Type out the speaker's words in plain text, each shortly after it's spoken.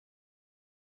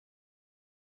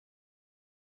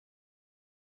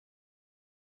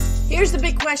Here's the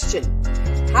big question.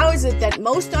 How is it that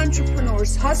most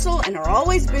entrepreneurs hustle and are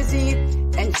always busy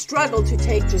and struggle to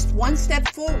take just one step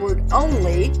forward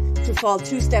only to fall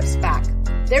two steps back?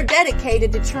 They're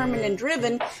dedicated, determined, and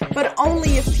driven, but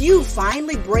only a few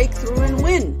finally break through and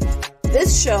win.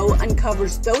 This show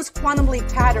uncovers those quantum leap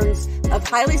patterns of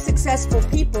highly successful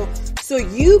people so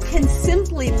you can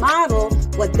simply model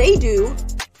what they do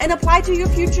and apply to your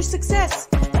future success.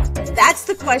 That's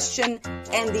the question,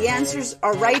 and the answers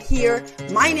are right here.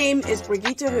 My name is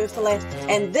Brigitte Höfele,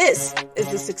 and this is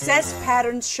the Success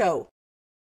Patterns Show.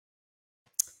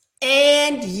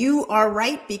 And you are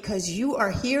right, because you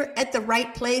are here at the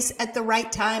right place at the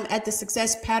right time at the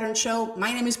Success Pattern Show.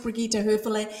 My name is Brigitte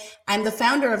Höfele. I'm the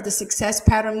founder of the Success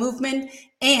Pattern Movement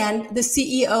and the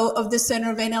CEO of the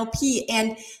Center of NLP.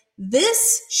 And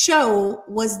this show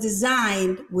was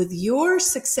designed with your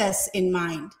success in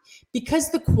mind,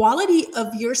 because the quality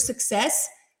of your success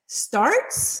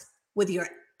starts with your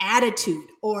attitude,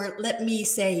 or let me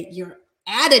say your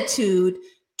attitude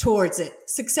towards it.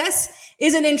 Success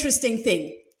is an interesting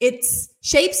thing. It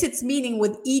shapes its meaning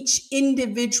with each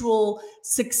individual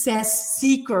success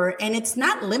seeker, and it's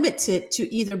not limited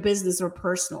to either business or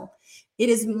personal. It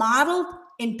is modeled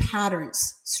in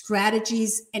patterns,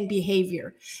 strategies, and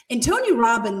behavior. And Tony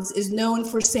Robbins is known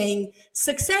for saying,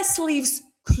 success leaves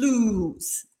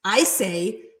clues. I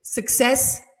say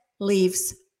success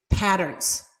leaves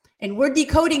patterns. And we're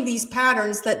decoding these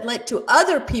patterns that led to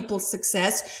other people's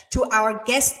success, to our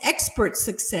guest expert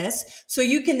success, so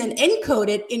you can then encode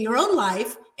it in your own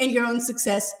life and your own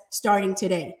success starting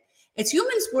today. As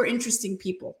humans, we're interesting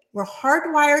people. We're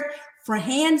hardwired for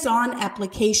hands-on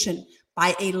application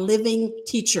by a living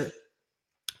teacher.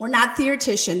 We're not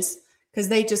theoreticians, because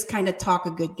they just kind of talk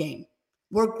a good game.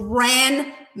 We're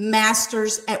grand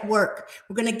masters at work.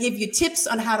 We're going to give you tips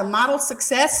on how to model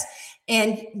success.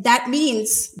 And that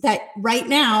means that right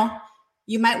now,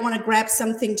 you might want to grab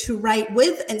something to write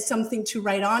with and something to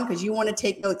write on, because you want to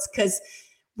take notes, because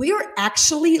we are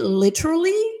actually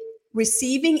literally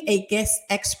receiving a guest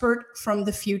expert from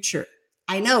the future.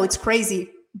 I know it's crazy,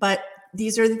 but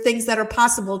these are the things that are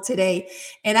possible today.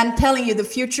 And I'm telling you, the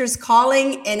future is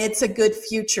calling, and it's a good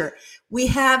future. We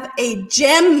have a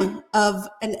gem of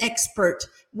an expert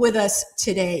with us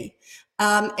today.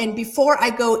 And before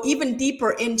I go even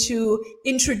deeper into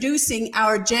introducing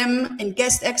our gem and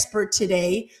guest expert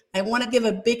today, I want to give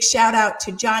a big shout out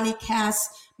to Johnny Cass,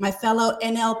 my fellow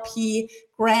NLP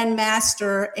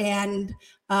Grandmaster. And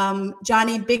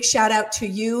Johnny, big shout out to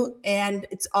you. And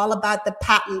it's all about the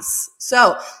patents.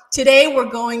 So today we're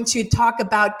going to talk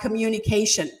about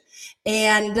communication.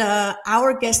 And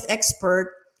our guest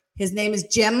expert, his name is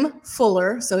Jim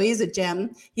Fuller, so he's a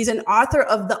gem. He's an author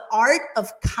of The Art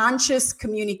of Conscious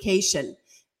Communication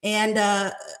and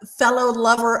a fellow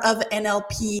lover of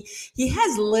NLP. He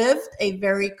has lived a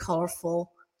very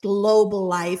colorful global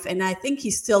life, and I think he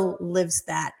still lives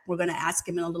that. We're going to ask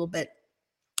him in a little bit.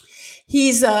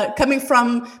 He's coming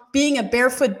from being a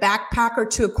barefoot backpacker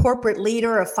to a corporate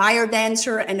leader, a fire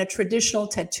dancer, and a traditional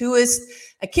tattooist,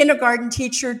 a kindergarten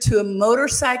teacher to a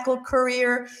motorcycle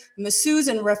courier, masseuse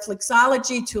and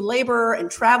reflexology to laborer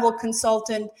and travel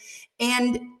consultant.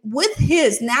 And with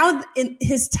now in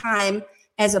his time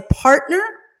as a partner,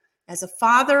 as a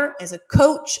father, as a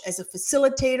coach, as a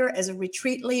facilitator, as a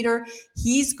retreat leader,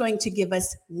 he's going to give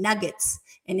us nuggets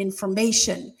and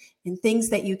information and things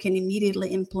that you can immediately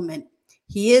implement.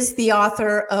 He is the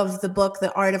author of the book,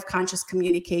 The Art of Conscious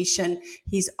Communication.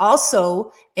 He's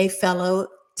also a fellow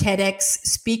TEDx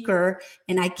speaker,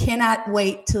 and I cannot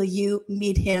wait till you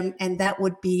meet him, and that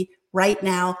would be right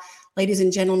now. Ladies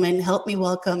and gentlemen, help me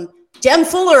welcome Jim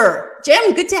Fuller.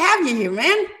 Jim, good to have you here,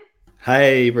 man.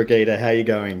 Hey, Brigitte, how you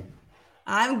going?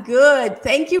 I'm good.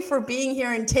 Thank you for being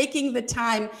here and taking the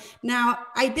time. Now,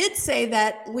 I did say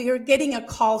that we are getting a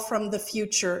call from the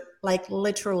future, like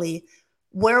literally.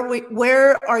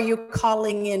 Where are you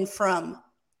calling in from?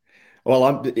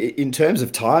 Well, in terms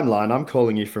of timeline, I'm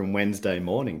calling you from Wednesday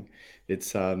morning.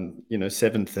 It's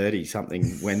 7:30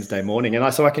 something Wednesday morning,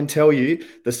 and so I can tell you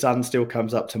the sun still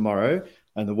comes up tomorrow,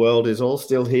 and the world is all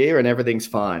still here, and everything's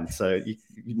fine. So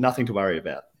nothing to worry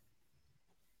about.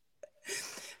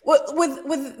 Well,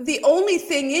 with the only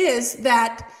thing is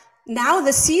that now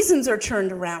the seasons are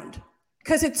turned around,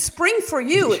 because it's spring for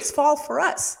you, it's fall for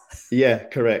us. Yeah,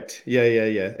 correct. Yeah.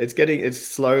 It's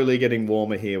slowly getting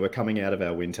warmer here. We're coming out of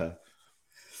our winter.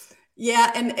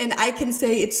 Yeah, and I can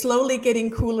say it's slowly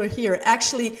getting cooler here.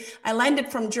 Actually, I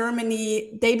landed from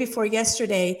Germany day before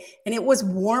yesterday, and it was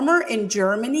warmer in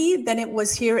Germany than it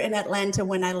was here in Atlanta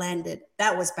when I landed.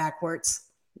 That was backwards.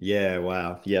 Yeah,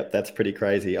 wow. Yep, that's pretty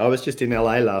crazy. I was just in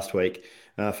LA last week,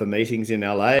 for meetings in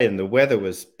LA, and the weather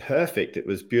was perfect. It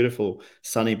was beautiful,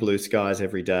 sunny blue skies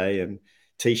every day and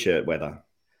t-shirt weather.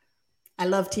 I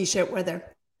love t-shirt weather.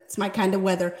 It's my kind of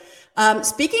weather.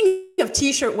 Speaking of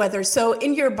t-shirt weather, so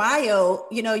in your bio,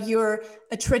 you're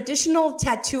a traditional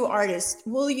tattoo artist.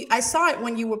 I saw it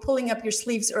when you were pulling up your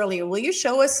sleeves earlier. Will you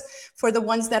show us for the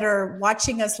ones that are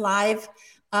watching us live?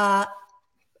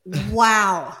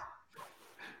 Wow.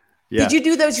 Yeah. Did you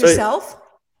do those So yourself?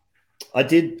 I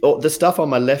did the stuff on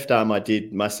my left arm. I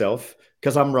did myself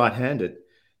because I'm right-handed,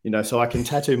 so I can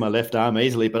tattoo my left arm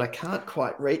easily, but I can't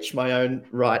quite reach my own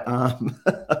right arm.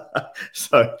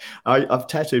 So I've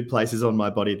tattooed places on my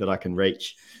body that I can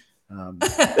reach.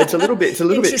 It's a little bit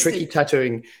tricky Interesting.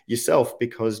 tattooing yourself,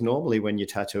 because normally when you're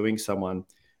tattooing someone,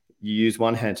 you use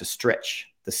one hand to stretch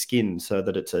the skin so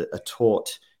that it's a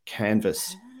taut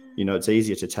canvas. It's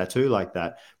easier to tattoo like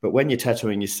that. But when you're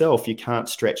tattooing yourself, you can't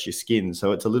stretch your skin.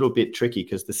 So it's a little bit tricky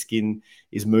because the skin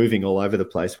is moving all over the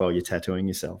place while you're tattooing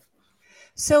yourself.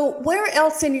 So where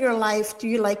else in your life do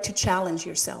you like to challenge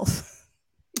yourself?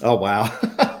 Oh, wow.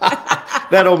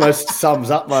 That almost sums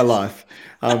up my life.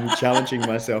 Challenging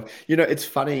myself. It's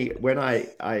funny, when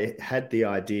I had the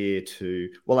idea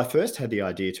I first had the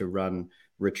idea to run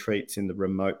retreats in the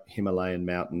remote Himalayan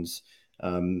mountains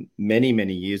many,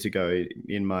 many years ago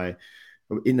in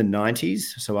the 90s.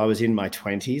 So I was in my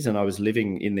 20s and I was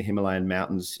living in the Himalayan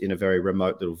mountains in a very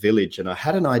remote little village. And I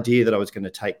had an idea that I was going to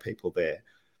take people there.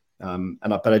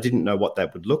 But I didn't know what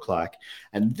that would look like.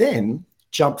 And then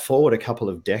jump forward a couple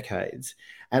of decades,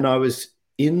 and I was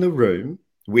in the room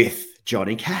with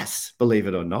Johnny Cass, believe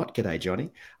it or not. G'day, Johnny.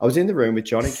 I was in the room with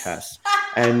Johnny Cass,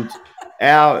 and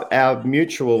our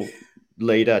mutual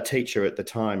teacher at the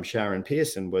time, Sharon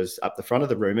Pearson, was up the front of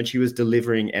the room, and she was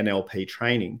delivering NLP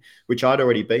training, which I'd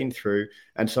already been through.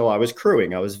 And so I was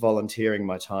crewing. I was volunteering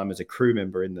my time as a crew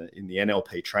member in the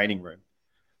NLP training room.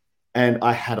 And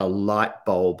I had a light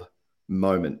bulb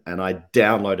moment, and I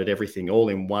downloaded everything all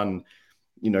in one,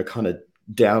 kind of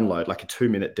download, like a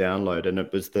 2-minute download. And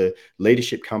it was the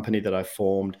leadership company that I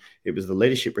formed. It was the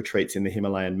leadership retreats in the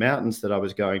Himalayan mountains that I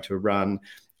was going to run,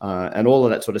 and all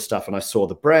of that sort of stuff. And I saw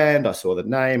the brand, I saw the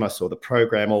name, I saw the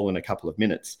program, all in a couple of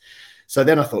minutes. So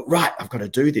then I thought, right, I've got to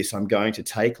do this. I'm going to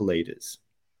take leaders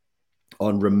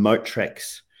on remote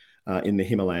treks in the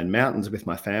Himalayan mountains with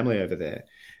my family over there.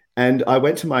 And I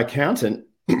went to my accountant,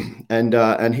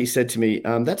 and he said to me,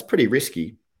 that's pretty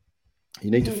risky. You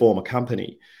need to form a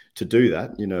company to do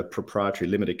that, a proprietary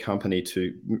limited company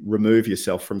to remove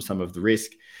yourself from some of the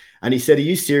risk. And he said, are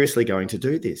you seriously going to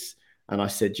do this? And I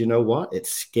said, you know what? It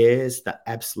scares the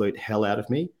absolute hell out of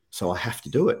me. So I have to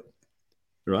do it.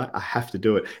 Right? I have to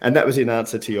do it. And that was in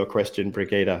answer to your question,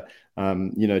 Brigitte.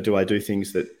 Do I do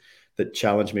things that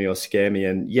challenge me or scare me?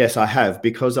 And yes, I have,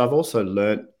 because I've also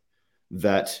learned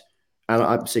that, and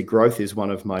I see growth is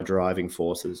one of my driving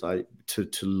forces.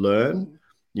 To learn,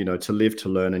 to live, to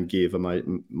learn, and give are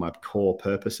my core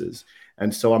purposes.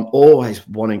 And so I'm always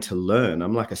wanting to learn.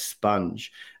 I'm like a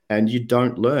sponge, and you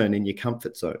don't learn in your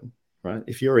comfort zone, right?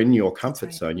 If you're in your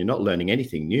comfort zone, you're not learning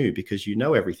anything new because you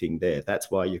know everything there.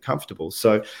 That's why you're comfortable.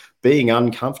 So being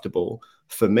uncomfortable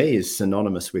for me is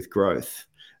synonymous with growth.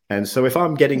 And so if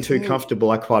I'm getting too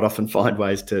comfortable, I quite often find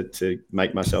ways to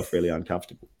make myself really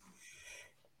uncomfortable.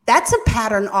 That's a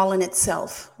pattern all in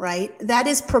itself, right? That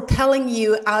is propelling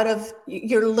you out of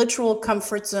your literal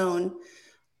comfort zone.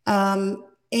 And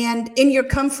in your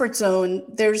comfort zone,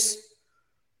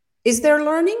 is there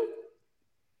learning?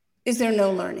 Is there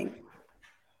no learning?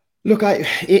 Look,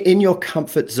 in your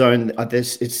comfort zone,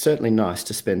 it's certainly nice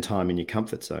to spend time in your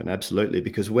comfort zone, absolutely,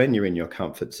 because when you're in your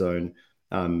comfort zone,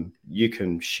 you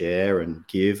can share and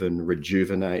give and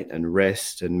rejuvenate and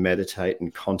rest and meditate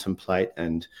and contemplate.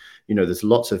 And, there's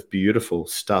lots of beautiful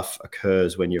stuff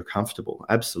occurs when you're comfortable.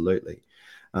 Absolutely.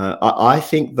 I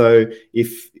think, though,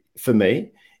 for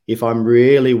me, if I'm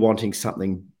really wanting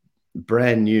something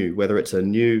brand new, whether it's a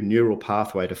new neural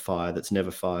pathway to fire that's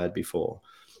never fired before,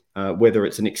 whether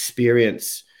it's an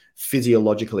experience,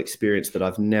 physiological experience that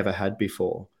I've never had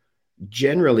before,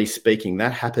 generally speaking,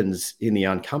 that happens in the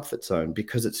uncomfort zone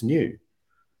because it's new,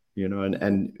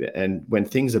 and when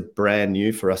things are brand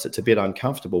new for us, it's a bit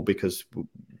uncomfortable because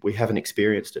we haven't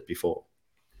experienced it before.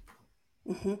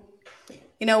 Mm-hmm.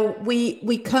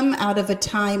 We come out of a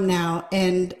time now,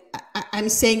 and I'm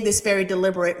saying this very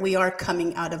deliberate. We are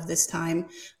coming out of this time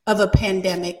of a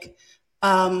pandemic,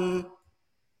 and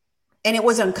it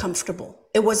was uncomfortable.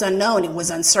 It was unknown. It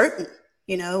was uncertain.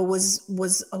 It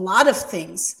was a lot of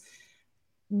things.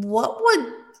 What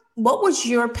was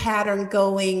your pattern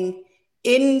going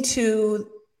into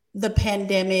the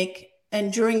pandemic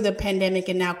and during the pandemic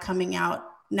and now coming out,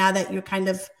 now that you're kind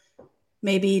of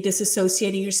maybe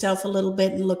disassociating yourself a little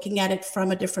bit and looking at it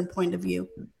from a different point of view?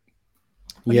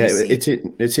 What do Yeah, you see?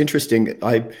 it's interesting.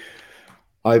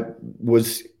 I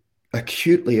was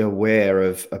acutely aware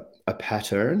of a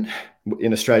pattern.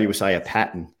 In Australia, we say a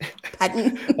pattern.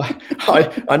 Pattern.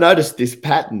 I noticed this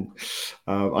pattern.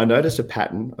 I noticed a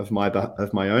pattern of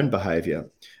my own behavior,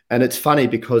 and it's funny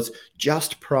because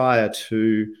just prior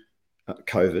to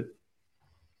COVID,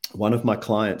 one of my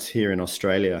clients here in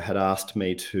Australia had asked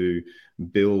me to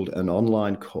build an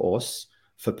online course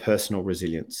for personal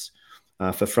resilience.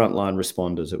 For frontline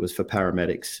responders. It was for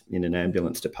paramedics in an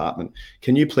ambulance department.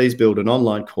 Can you please build an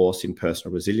online course in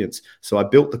personal resilience? So I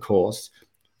built the course,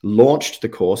 launched the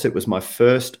course. It was my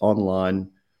first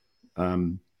online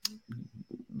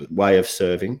way of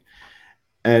serving.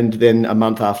 And then a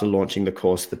month after launching the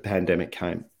course, the pandemic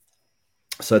came.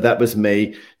 So that was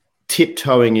me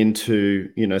tiptoeing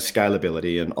into,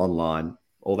 scalability and online,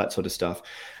 all that sort of stuff.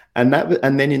 And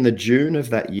then in the June of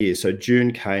that year, so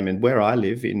June came, and where I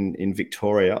live in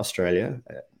Victoria, Australia,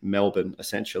 Melbourne,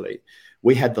 essentially,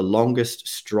 we had the longest,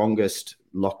 strongest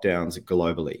lockdowns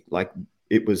globally. Like,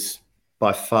 it was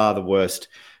by far the worst,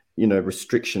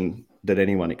 restriction that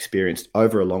anyone experienced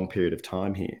over a long period of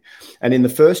time here. And in the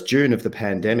first June of the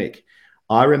pandemic,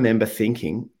 I remember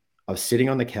thinking, I was sitting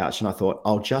on the couch and I thought,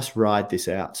 I'll just ride this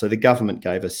out. So the government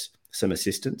gave us some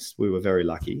assistance. We were very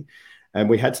lucky. And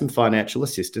we had some financial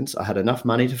assistance. I had enough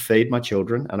money to feed my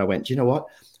children. And I went, you know what?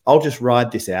 I'll just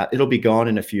ride this out. It'll be gone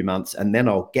in a few months. And then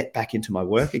I'll get back into my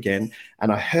work again.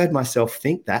 And I heard myself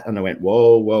think that. And I went,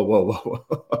 whoa, whoa, whoa,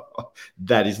 whoa.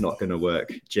 That is not going to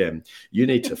work, Jem. You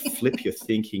need to flip your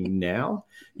thinking now.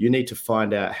 You need to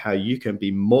find out how you can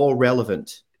be more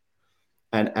relevant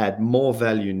and add more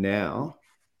value now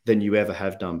than you ever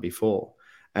have done before.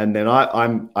 And then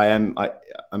I'm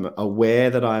aware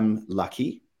that I'm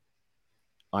lucky.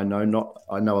 I know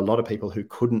a lot of people who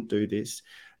couldn't do this,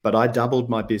 but I doubled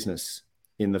my business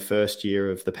in the first year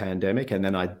of the pandemic, and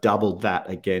then I doubled that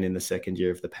again in the second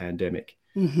year of the pandemic.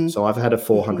 Mm-hmm. So I've had a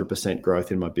 400%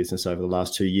 growth in my business over the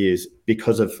last 2 years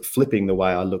because of flipping the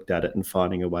way I looked at it and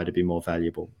finding a way to be more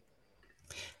valuable.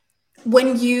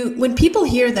 When people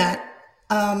hear that,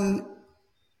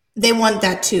 they want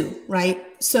that too, right?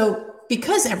 So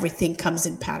because everything comes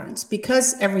in patterns,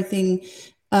 because everything,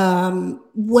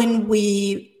 when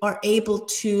we are able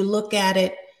to look at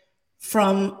it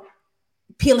from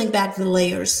peeling back the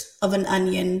layers of an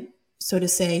onion, so to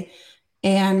say,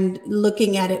 and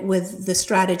looking at it with the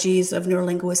strategies of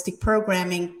neurolinguistic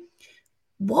programming,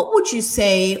 what would you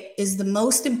say is the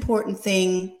most important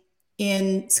thing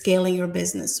in scaling your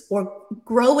business or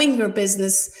growing your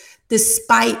business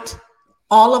despite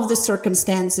all of the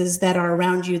circumstances that are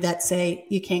around you that say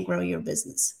you can't grow your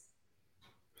business?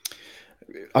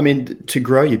 I mean, to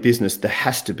grow your business, there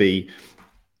has to be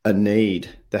a need.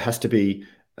 There has to be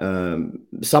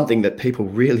something that people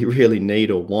really, really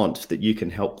need or want that you can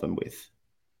help them with.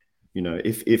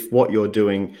 If what you're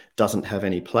doing doesn't have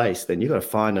any place, then you've got to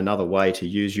find another way to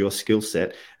use your skill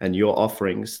set and your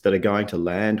offerings that are going to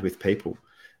land with people.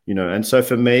 And so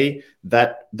for me,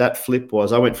 that flip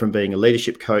was, I went from being a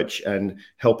leadership coach and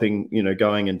helping,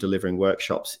 going and delivering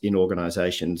workshops in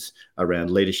organizations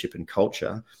around leadership and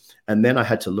culture. And then I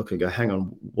had to look and go, hang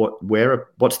on,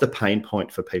 what's the pain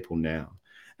point for people now?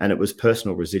 And it was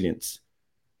personal resilience,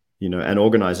 and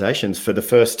organizations for the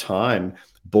first time,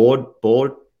 board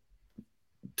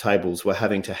tables were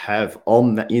having to have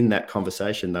in that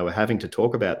conversation, they were having to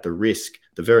talk about the risk,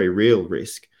 the very real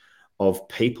risk of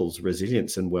people's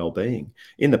resilience and well-being.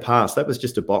 In the past, that was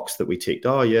just a box that we ticked.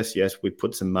 Oh, yes, we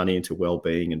put some money into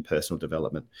well-being and personal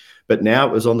development. But now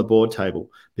it was on the board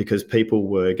table because people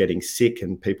were getting sick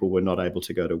and people were not able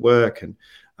to go to work. And,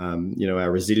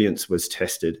 our resilience was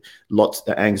tested.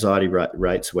 The anxiety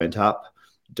rates went up.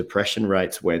 Depression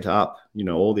rates went up,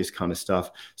 all this kind of stuff.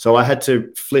 So I had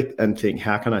to flip and think,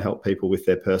 how can I help people with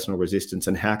their personal resistance,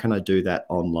 and how can I do that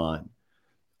online?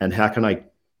 And how can I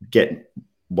get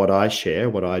what I share,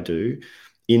 what I do,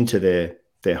 into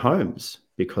their homes,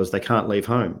 because they can't leave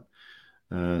home.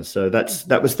 So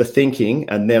that was the thinking.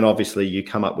 And then obviously you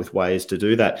come up with ways to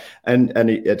do that. And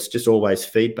it's just always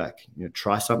feedback.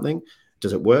 Try something.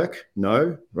 Does it work?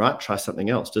 No. Right. Try something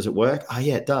else. Does it work? Oh,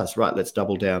 yeah, it does. Right. Let's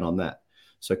double down on that.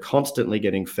 So constantly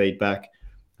getting feedback,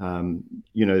 the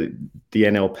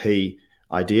NLP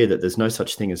idea that there's no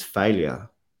such thing as failure.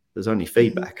 There's only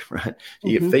feedback, right?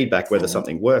 You get feedback whether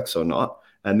something works or not,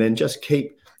 and then just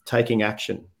keep taking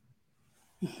action.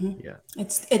 Yeah.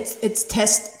 It's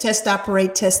test,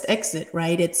 operate, test, exit,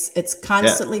 right? It's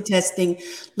constantly testing,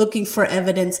 looking for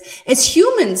evidence. As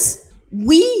humans,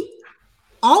 we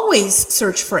always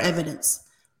search for evidence.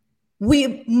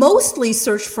 We mostly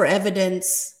search for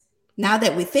evidence, now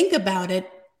that we think about it,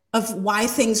 of why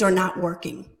things are not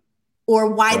working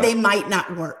or why Right. they might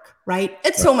not work, right?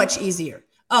 It's Right. so much easier.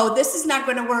 Oh, this is not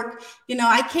going to work.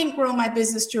 I can't grow my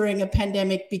business during a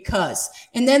pandemic because.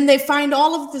 And then they find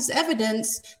all of this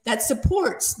evidence that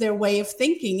supports their way of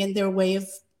thinking and their way of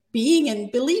being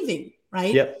and believing,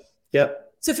 right? Yep.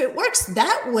 Yep. So if it works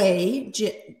that way, Jim,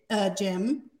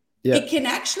 it Yep. can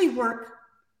actually work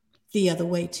the other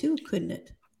way too, couldn't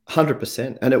it?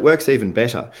 100%. And it works even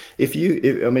better.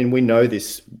 I mean, we know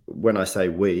this when I say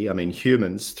we, I mean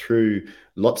humans, through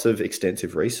lots of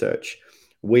extensive research.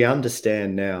 We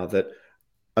understand now that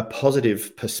a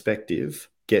positive perspective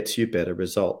gets you better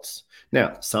results.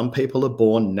 Now, some people are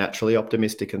born naturally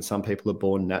optimistic and some people are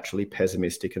born naturally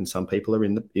pessimistic and some people are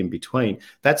in between.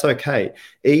 That's okay.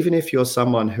 Even if you're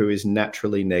someone who is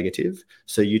naturally negative,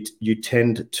 so you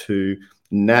tend to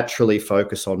naturally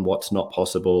focus on what's not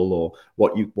possible or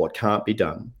what can't be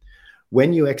done.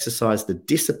 When you exercise the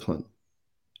discipline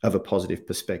of a positive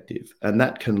perspective, and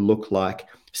that can look like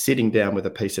sitting down with a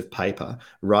piece of paper,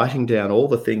 writing down all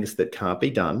the things that can't be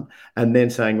done, and then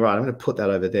saying, right, I'm going to put that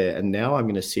over there. And now I'm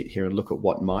going to sit here and look at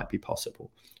what might be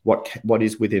possible. What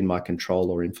is within my control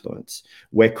or influence?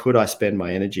 Where could I spend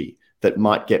my energy that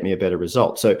might get me a better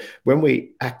result? So when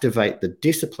we activate the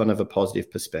discipline of a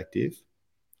positive perspective,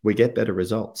 we get better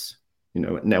results.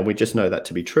 Now we just know that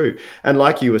to be true. And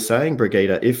like you were saying,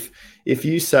 Brigitte, if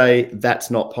you say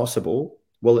that's not possible,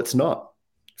 well, it's not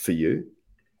for you.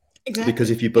 Exactly. Because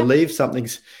if you believe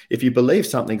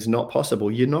something's not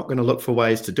possible, you're not going to look for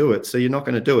ways to do it. So you're not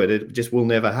going to do it. It just will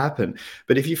never happen.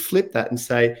 But if you flip that and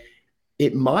say,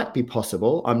 it might be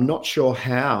possible, I'm not sure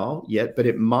how yet, but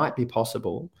it might be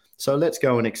possible. So let's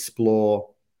go and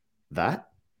explore that.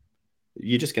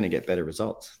 You're just going to get better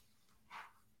results.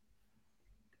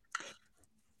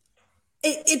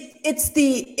 It's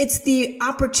the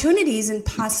opportunities and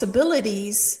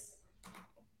possibilities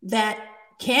that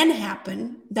can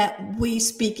happen that we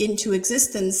speak into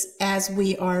existence as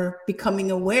we are becoming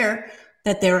aware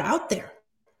that they're out there,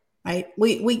 right?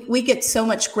 We get so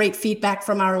much great feedback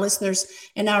from our listeners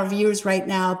and our viewers right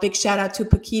now. Big shout out to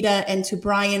Paquita and to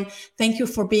Brian. Thank you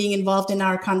for being involved in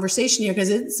our conversation here, because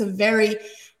it's a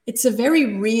very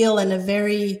real and a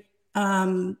very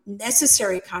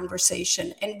necessary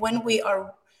conversation. And when we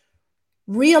are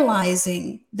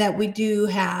realizing that we do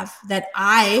have that,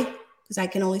 because I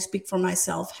can only speak for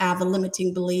myself, have a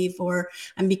limiting belief, or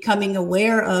I'm becoming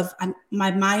aware of,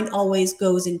 my mind always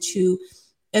goes into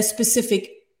a specific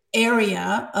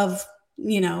area of,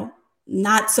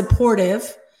 not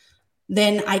supportive,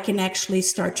 then I can actually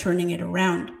start turning it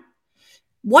around.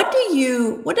 What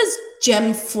does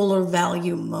Jem Fuller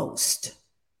value most?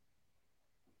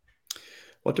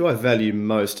 What do I value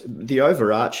most? The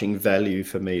overarching value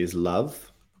for me is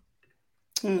love.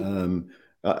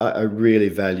 I really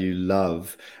value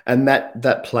love, and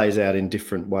that plays out in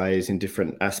different ways, in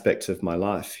different aspects of my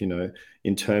life.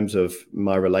 In terms of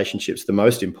my relationships,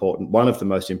 one of the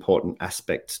most important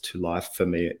aspects to life for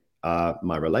me are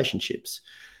my relationships.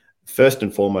 First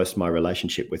and foremost, my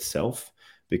relationship with self,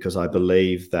 because I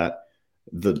believe that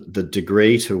the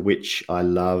degree to which I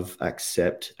love,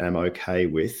 accept, am okay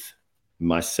with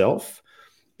myself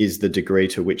is the degree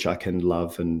to which I can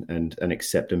love and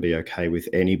accept and be okay with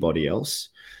anybody else.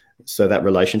 So that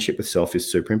relationship with self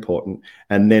is super important.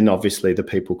 And then obviously the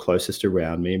people closest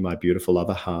around me, my beautiful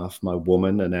other half, my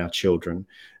woman and our children,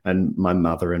 and my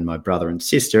mother and my brother and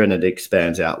sister, and it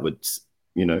expands outwards,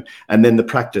 and then the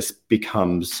practice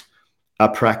becomes a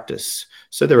practice.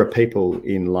 So there are people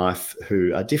in life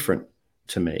who are different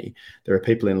to me. There are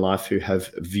people in life who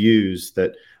have views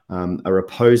that are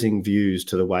opposing views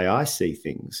to the way I see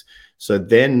things. So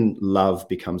then love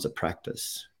becomes a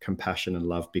practice. Compassion and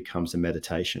love becomes a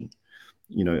meditation,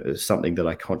 something that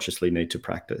I consciously need to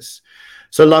practice.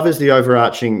 So love is the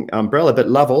overarching umbrella, but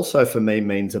love also for me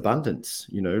means abundance,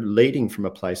 leading from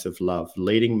a place of love,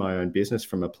 leading my own business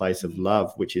from a place of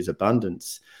love, which is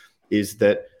abundance, is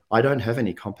that I don't have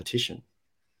any competition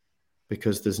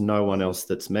because there's no one else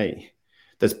that's me.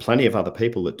 There's plenty of other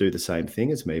people that do the same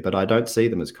thing as me, but I don't see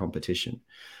them as competition.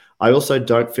 I also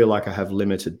don't feel like I have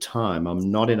limited time.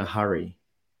 I'm not in a hurry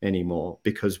anymore,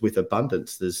 because with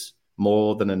abundance, there's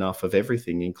more than enough of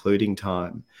everything, including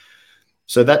time.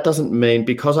 So that doesn't mean,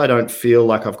 because I don't feel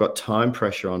like I've got time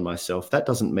pressure on myself, that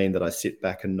doesn't mean that I sit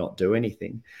back and not do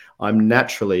anything. I'm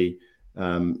naturally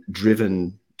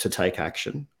driven to take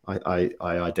action. I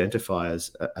identify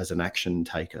as an action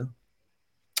taker.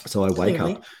 So I wake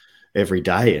Clearly. up every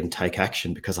day and take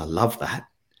action because I love that.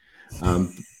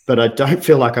 But I don't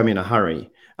feel like I'm in a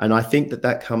hurry. And I think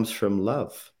that comes from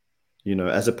love.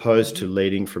 as opposed Right. to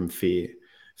leading from fear.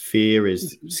 Fear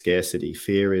is scarcity.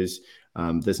 Fear is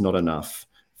there's not enough.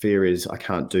 Fear is I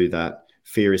can't do that.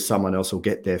 Fear is someone else will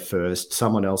get there first.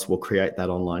 Someone else will create that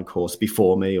online course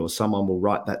before me, or someone will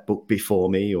write that book before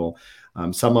me, or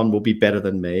someone will be better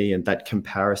than me, and that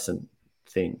comparison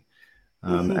thing.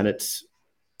 And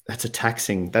that's a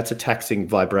taxing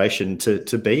vibration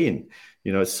to be in.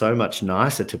 It's so much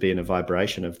nicer to be in a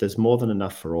vibration of there's more than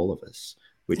enough for all of us,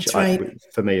 which That's right.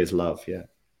 for me is love. Yeah.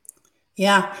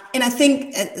 Yeah. And I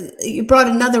think you brought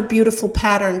another beautiful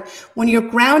pattern. When you're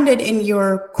grounded in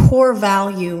your core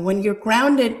value, when you're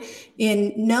grounded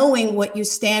in knowing what you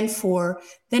stand for,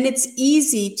 then it's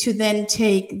easy to then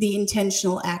take the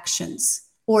intentional actions.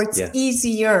 Or it's Yeah.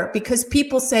 easier because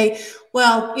people say,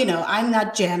 well, I'm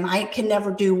not Jem. I can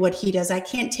never do what he does. I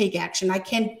can't take action. I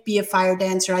can't be a fire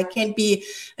dancer. I can't be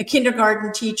a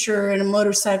kindergarten teacher and a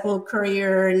motorcycle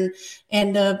courier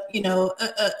and a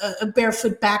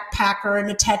barefoot backpacker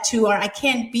and a tattooer. I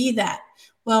can't be that.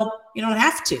 Well, you don't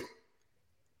have to.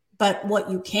 But what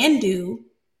you can do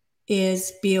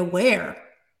is be aware.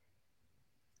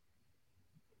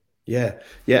 Yeah.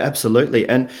 Yeah, absolutely.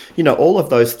 And, all of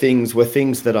those things were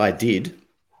things that I did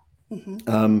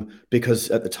because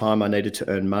at the time I needed to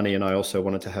earn money, and I also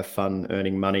wanted to have fun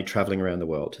earning money traveling around the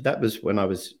world. That was when I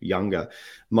was younger.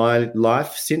 My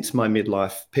life, since my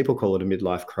midlife, people call it a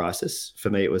midlife crisis. For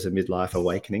me, it was a midlife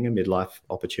awakening, a midlife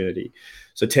opportunity.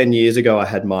 So 10 years ago, I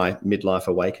had my midlife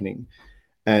awakening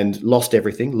and lost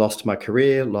everything, lost my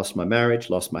career, lost my marriage,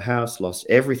 lost my house, lost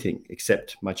everything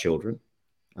except my children.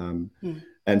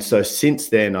 And so since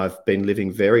then, I've been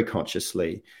living very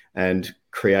consciously and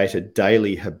created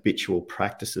daily habitual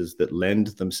practices that lend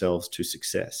themselves to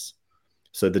success.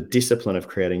 So the discipline of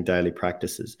creating daily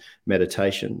practices,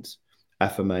 meditations,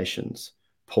 affirmations,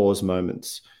 pause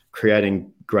moments,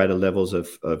 creating greater levels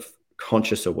of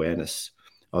conscious awareness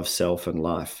of self and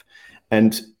life.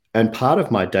 And, and part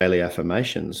of my daily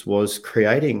affirmations was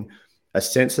creating a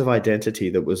sense of identity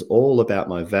that was all about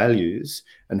my values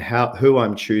and who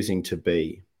I'm choosing to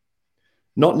be.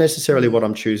 Not necessarily what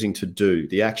I'm choosing to do.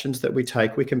 The actions that we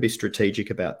take, we can be strategic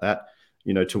about that,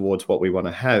 towards what we want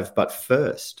to have. But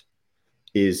first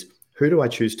is, who do I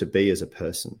choose to be as a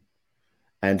person?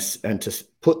 And to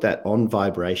put that on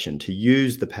vibration, to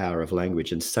use the power of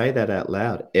language and say that out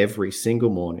loud every single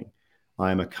morning.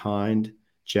 I am a kind,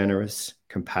 generous,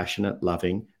 compassionate,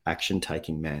 loving,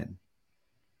 action-taking man.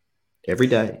 Every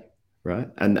day, right?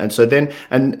 And so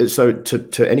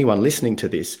to anyone listening to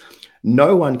this,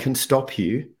 no one can stop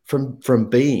you from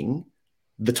being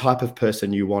the type of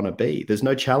person you want to be. There's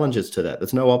no challenges to that.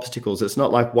 There's no obstacles. It's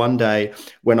not like one day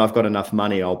when I've got enough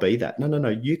money, I'll be that. No, no, no.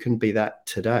 You can be that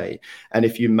today. And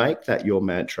if you make that your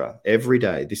mantra every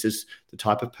day, this is the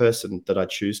type of person that I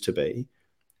choose to be,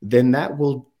 then that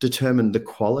will determine the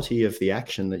quality of the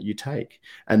action that you take.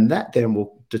 And that then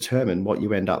will determine what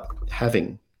you end up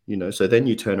having. So then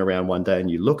you turn around one day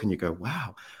and you look and you go,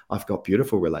 wow, I've got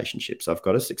beautiful relationships. I've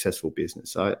got a successful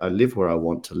business. I live where I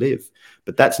want to live.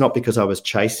 But that's not because I was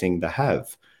chasing the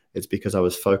have. It's because I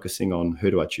was focusing on,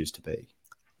 who do I choose to be?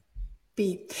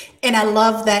 Be. And I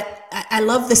love that. I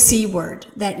love the C word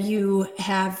that you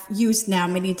have used now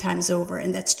many times over,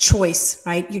 and that's choice,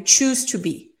 right? You choose to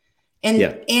be.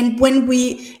 Yeah. And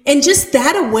and just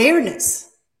that awareness,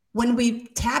 when we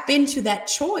tap into that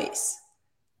choice,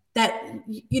 that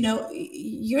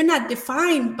you're not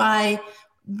defined by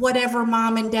whatever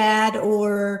mom and dad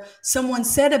or someone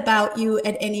said about you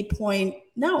at any point.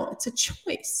 No, it's a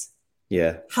choice.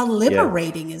 Yeah. How Yeah.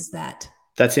 liberating is that?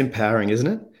 That's empowering, isn't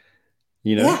it?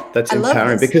 Yeah, That's I love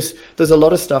empowering this. because there's a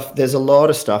lot of stuff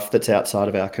that's outside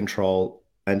of our control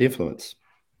and influence.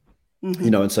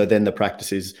 And so then the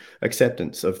practice is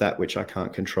acceptance of that which I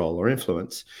can't control or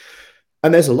influence.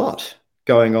 And there's a lot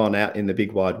going on out in the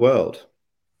big wide world.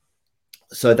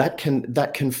 So that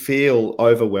can feel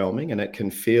overwhelming and it can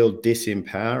feel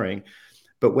disempowering.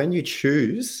 But when you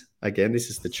choose, again, this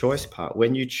is the choice part,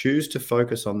 when you choose to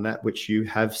focus on that which you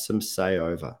have some say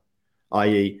over,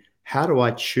 i.e., how do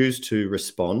I choose to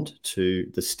respond to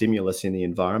the stimulus in the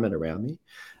environment around me?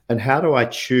 And how do I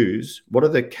choose? What are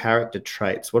the character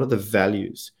traits? What are the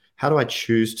values? How do I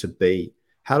choose to be?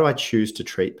 How do I choose to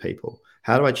treat people?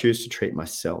 How do I choose to treat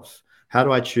myself? How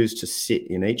do I choose to sit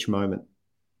in each moment?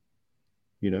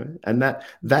 And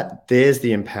that there's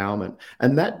the empowerment,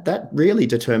 and that really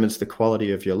determines the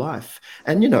quality of your life.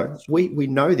 And we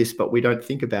know this, but we don't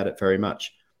think about it very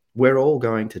much. We're all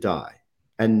going to die,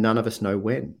 and none of us know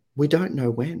when. We don't know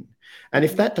when. And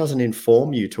if that doesn't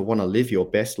inform you to want to live your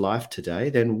best life today,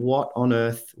 then what on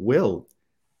earth will?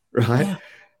 Right?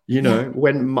 Yeah. Yeah.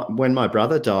 When my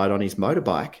brother died on his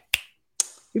motorbike,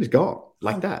 He was gone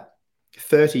like Oh, that,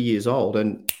 30 years old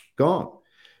and gone,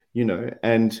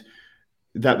 and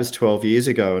that was 12 years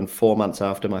ago and 4 months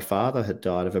after my father had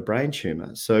died of a brain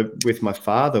tumor. So with my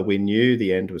father, we knew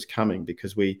the end was coming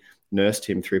because we nursed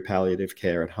him through palliative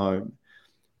care at home.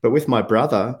 But with my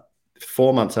brother,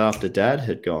 4 months after dad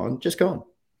had gone, just yeah.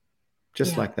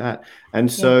 like that. And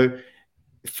Yeah. so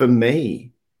for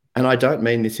me, and I don't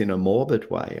mean this in a morbid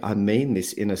way, I mean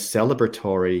this in a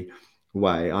celebratory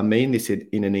way. I mean this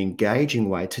in an engaging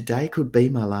way. Today could be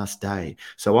my last day.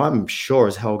 So I'm sure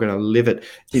as hell going to live it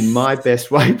in my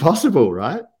best way possible,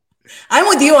 right? I'm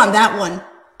with you on that one.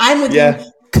 I'm with you Yeah.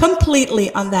 completely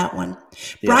on that one.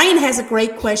 Yeah. Brian has a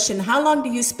great question. How long do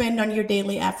you spend on your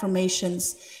daily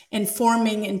affirmations and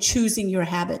forming and choosing your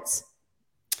habits?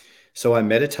 So I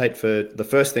meditate for the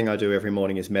first thing I do every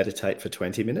morning is meditate for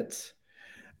 20 minutes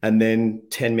and then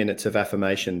 10 minutes of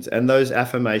affirmations. And those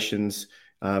affirmations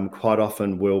quite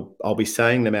often I'll be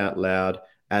saying them out loud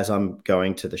as I'm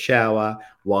going to the shower,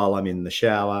 while I'm in the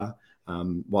shower,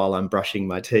 while I'm brushing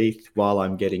my teeth, while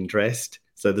I'm getting dressed.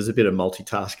 So there's a bit of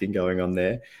multitasking going on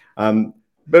there.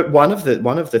 But one of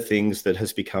the things that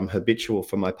has become habitual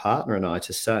for my partner and I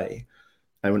to say,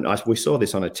 and we saw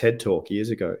this on a TED talk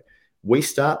years ago, we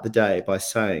start the day by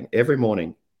saying every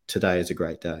morning, today is a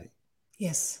great day.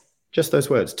 Yes. Just those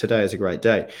words, today is a great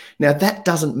day. Now, that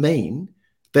doesn't mean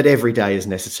that every day is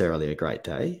necessarily a great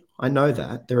day. I know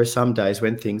that. There are some days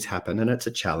when things happen and it's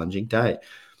a challenging day.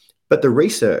 But the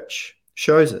research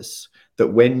shows us that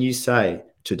when you say,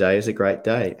 today is a great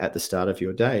day at the start of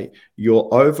your day,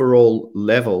 your overall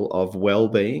level of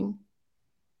well-being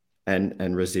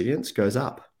and resilience goes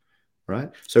up. Right.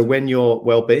 So when your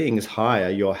well-being is higher,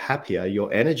 you're happier,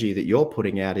 your energy that you're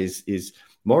putting out is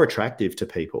more attractive to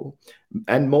people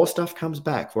and more stuff comes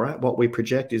back, right? What we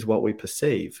project is what we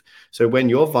perceive. So when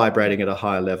you're vibrating at a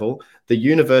higher level, the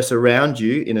universe around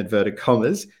you, in inverted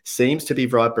commas, seems to be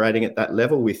vibrating at that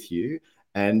level with you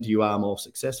and you are more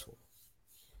successful.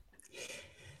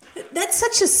 That's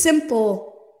such a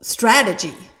simple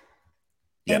strategy.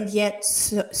 Yeah. And yet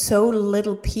so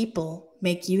little people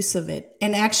make use of it.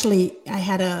 And actually, I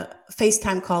had a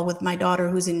FaceTime call with my daughter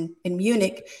who's in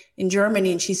Munich in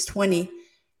Germany, and she's 20.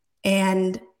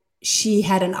 And she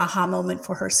had an aha moment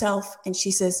for herself. And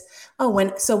she says, oh,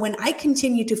 when I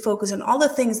continue to focus on all the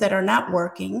things that are not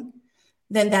working,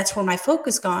 then that's where my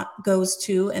focus goes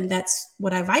to, and that's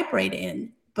what I vibrate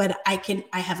in. But I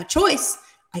have a choice.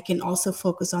 I can also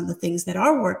focus on the things that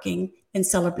are working and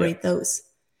celebrate Yep. those.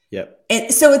 Yep.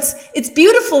 And so it's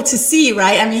beautiful to see,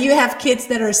 right? I mean, you have kids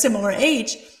that are a similar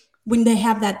age when they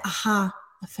have that aha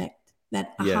effect,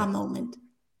 that aha Yeah. moment.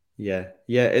 Yeah,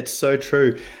 yeah, it's so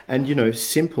true. And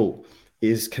simple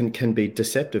can be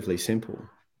deceptively simple.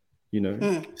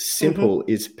 Mm-hmm. Simple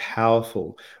is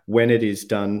powerful when it is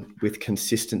done with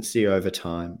consistency over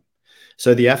time.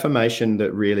 So the affirmation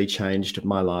that really changed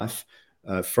my life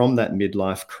from that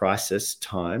midlife crisis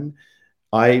time,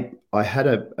 I had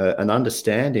an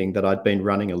understanding that I'd been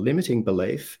running a limiting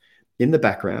belief in the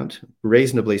background,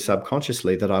 reasonably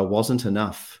subconsciously, that I wasn't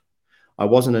enough. I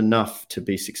wasn't enough to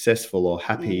be successful or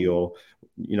happy, Mm-hmm. or,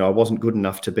 I wasn't good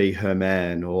enough to be her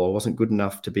man, or I wasn't good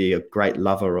enough to be a great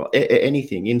lover, or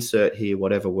anything, insert here,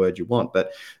 whatever word you want.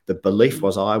 But the belief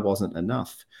was I wasn't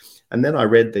enough. And then I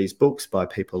read these books by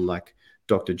people like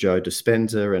Dr. Joe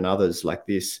Dispenza and others like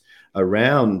this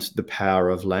around the power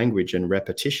of language and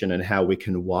repetition and how we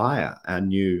can wire our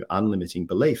new unlimiting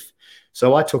belief.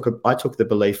 So I took the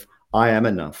belief, I am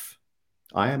enough.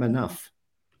 I am enough.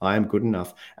 I am good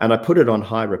enough. And I put it on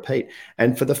high repeat.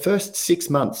 And for the first 6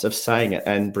 months of saying it,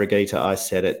 and Brigitte, I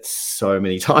said it so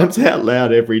many times out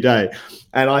loud every day.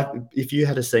 And if you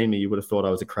had seen me, you would have thought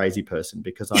I was a crazy person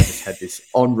because I just had this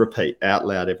on repeat out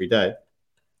loud every day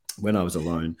when I was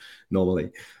alone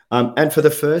normally. And for the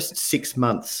first 6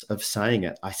 months of saying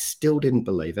it, I still didn't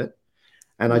believe it.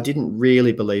 And I didn't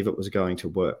really believe it was going to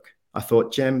work. I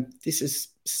thought, Jem, this is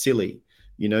silly.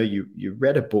 You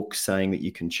read a book saying that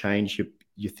you can change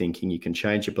your thinking, you can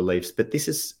change your beliefs, but this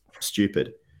is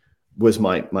stupid. Was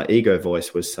my ego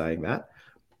voice was saying that.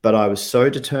 But I was so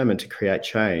determined to create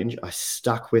change, I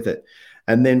stuck with it.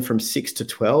 And then from 6 to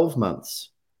 12 months,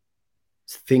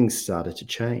 things started to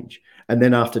change. And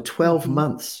then after 12 Mm-hmm.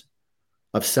 months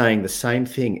of saying the same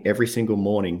thing every single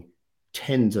morning,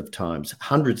 tens of times,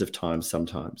 hundreds of times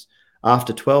sometimes,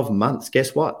 after 12 months,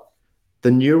 guess what?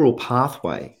 The neural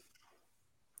pathway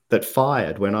that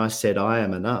fired when I said I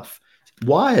am enough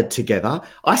wired together.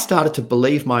 I started to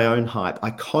believe my own hype.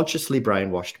 I consciously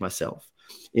brainwashed myself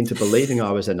into believing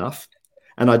I was enough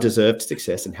and I deserved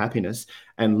success and happiness.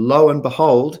 And lo and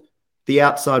behold, the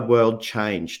outside world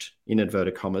changed, in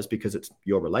inverted commas, because it's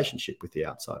your relationship with the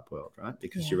outside world, right?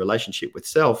 Because your relationship with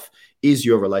self is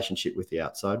your relationship with the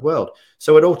outside world.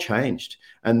 So it all changed.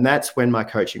 And that's when my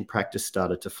coaching practice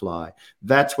started to fly.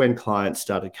 That's when clients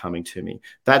started coming to me.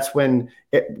 That's when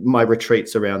my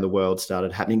retreats around the world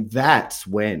started happening. That's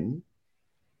when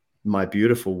my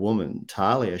beautiful woman,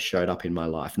 Talia, showed up in my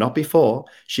life. Not before.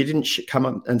 She didn't come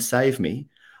up and save me.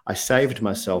 I saved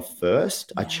myself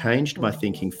first. I changed my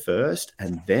thinking first,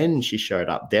 and then she showed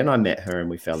up. Then I met her and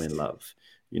we fell in love,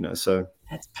 so.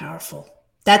 That's powerful.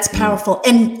 That's powerful.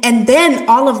 And then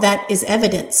all of that is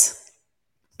evidence.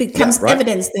 Becomes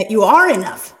evidence that you are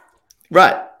enough.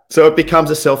 Right. So it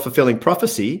becomes a self-fulfilling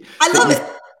prophecy. I love it.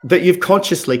 That you've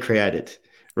consciously created,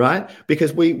 right?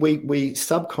 Because we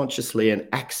subconsciously and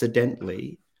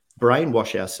accidentally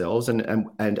brainwash ourselves and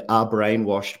are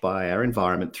brainwashed by our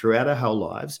environment throughout our whole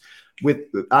lives with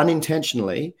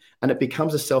unintentionally, and it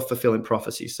becomes a self-fulfilling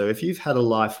prophecy. So if you've had a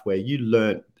life where you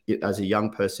learned as a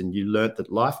young person, you learned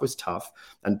that life was tough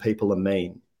and people are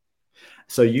mean.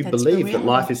 So you believe that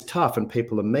life is tough and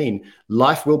people are mean.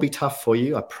 Life will be tough for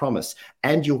you, I promise.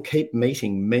 And you'll keep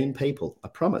meeting mean people, I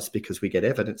promise, because we get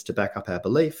evidence to back up our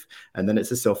belief. And then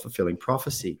it's a self-fulfilling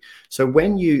prophecy. So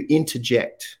when you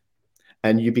interject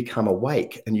and you become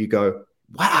awake and you go,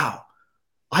 wow,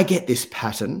 I get this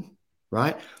pattern,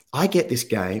 right? I get this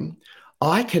game.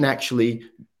 I can actually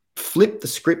flip the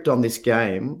script on this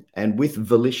game, and with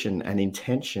volition and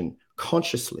intention,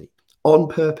 consciously, on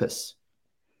purpose,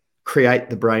 create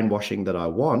the brainwashing that I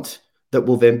want, that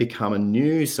will then become a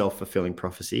new self-fulfilling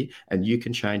prophecy, and you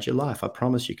can change your life. I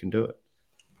promise you can do it.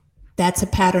 That's a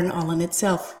pattern all in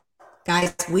itself.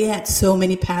 Guys, we had so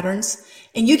many patterns,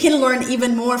 and you can learn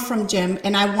even more from Jem,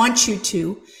 and I want you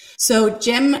to. So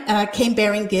Jem came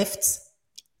bearing gifts.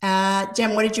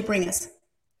 Jem, what did you bring us?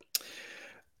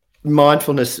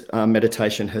 Mindfulness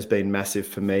meditation has been massive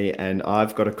for me, and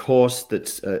I've got a course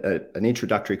that's an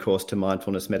introductory course to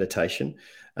mindfulness meditation,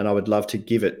 and I would love to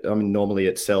give it. I mean, normally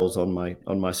it sells on my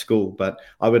school, but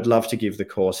I would love to give the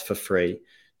course for free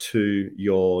to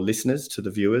your listeners, to the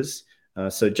viewers.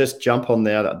 So just jump on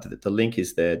there. The link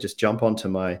is there. Just jump onto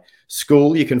my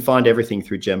school. You can find everything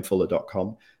through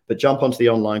gemfuller.com, but jump onto the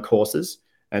online courses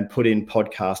and put in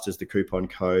podcast as the coupon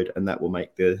code, and that will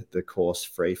make the course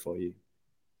free for you.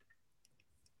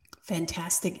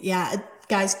 Fantastic. Yeah,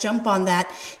 guys, jump on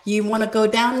that. You want to go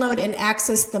download and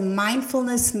access the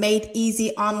Mindfulness Made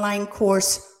Easy online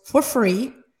course for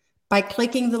free by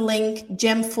clicking the link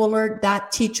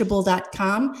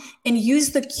gemfuller.teachable.com and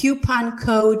use the coupon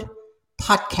code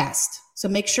podcast. So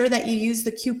make sure that you use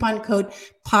the coupon code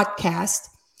podcast,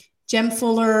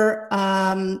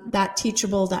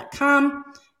 gemfuller.teachable.com.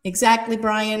 Exactly,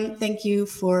 Brian. Thank you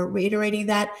for reiterating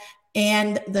that.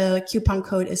 And the coupon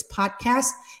code is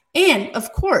podcast. And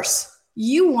of course,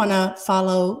 you want to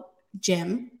follow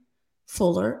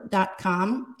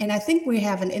gemfuller.com. And I think we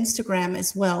have an Instagram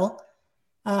as well.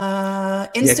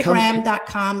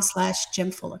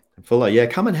 Instagram.com/gemfuller. Fuller. Yeah,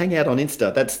 come and hang out on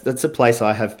Insta. That's a place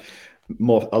I have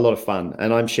a lot of fun.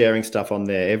 And I'm sharing stuff on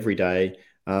there every day.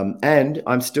 And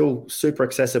I'm still super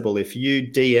accessible. If you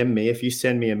DM me, if you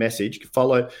send me a message,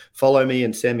 follow me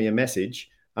and send me a message.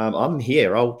 I'm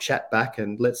here. I'll chat back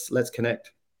and let's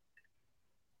connect.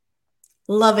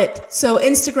 Love it. So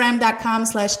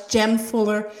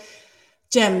Instagram.com/gemfuller.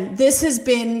 Jem, this has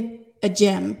been a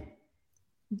gem.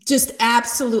 Just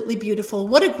absolutely beautiful.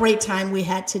 What a great time we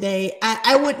had today.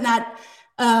 I would not,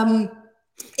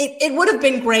 it would have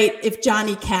been great if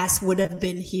Johnny Cass would have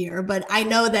been here, but I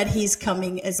know that he's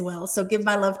coming as well. So give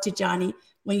my love to Johnny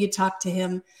when you talk to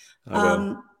him.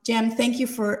 Jem, thank you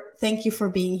for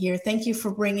being here. Thank you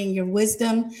for bringing your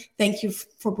wisdom. Thank you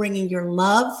for bringing your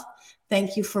love.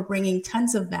 Thank you for bringing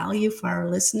tons of value for our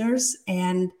listeners.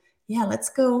 And yeah, let's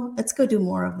go do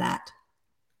more of that.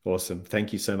 Awesome.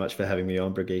 Thank you so much for having me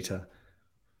on, Brigitte.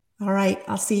 All right.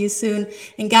 I'll see you soon.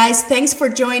 And guys, thanks for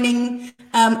joining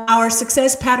our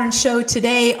Success Pattern show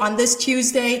today on this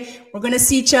Tuesday. We're going to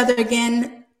see each other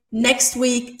again next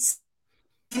week.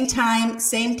 Same time,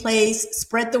 same place.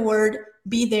 Spread the word.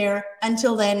 Be there.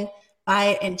 Until then,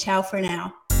 bye and ciao for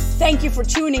now. Thank you for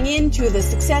tuning in to the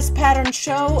Success Pattern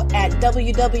Show at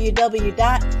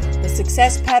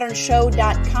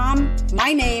www.thesuccesspatternshow.com.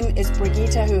 My name is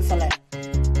Brigitte Höfele.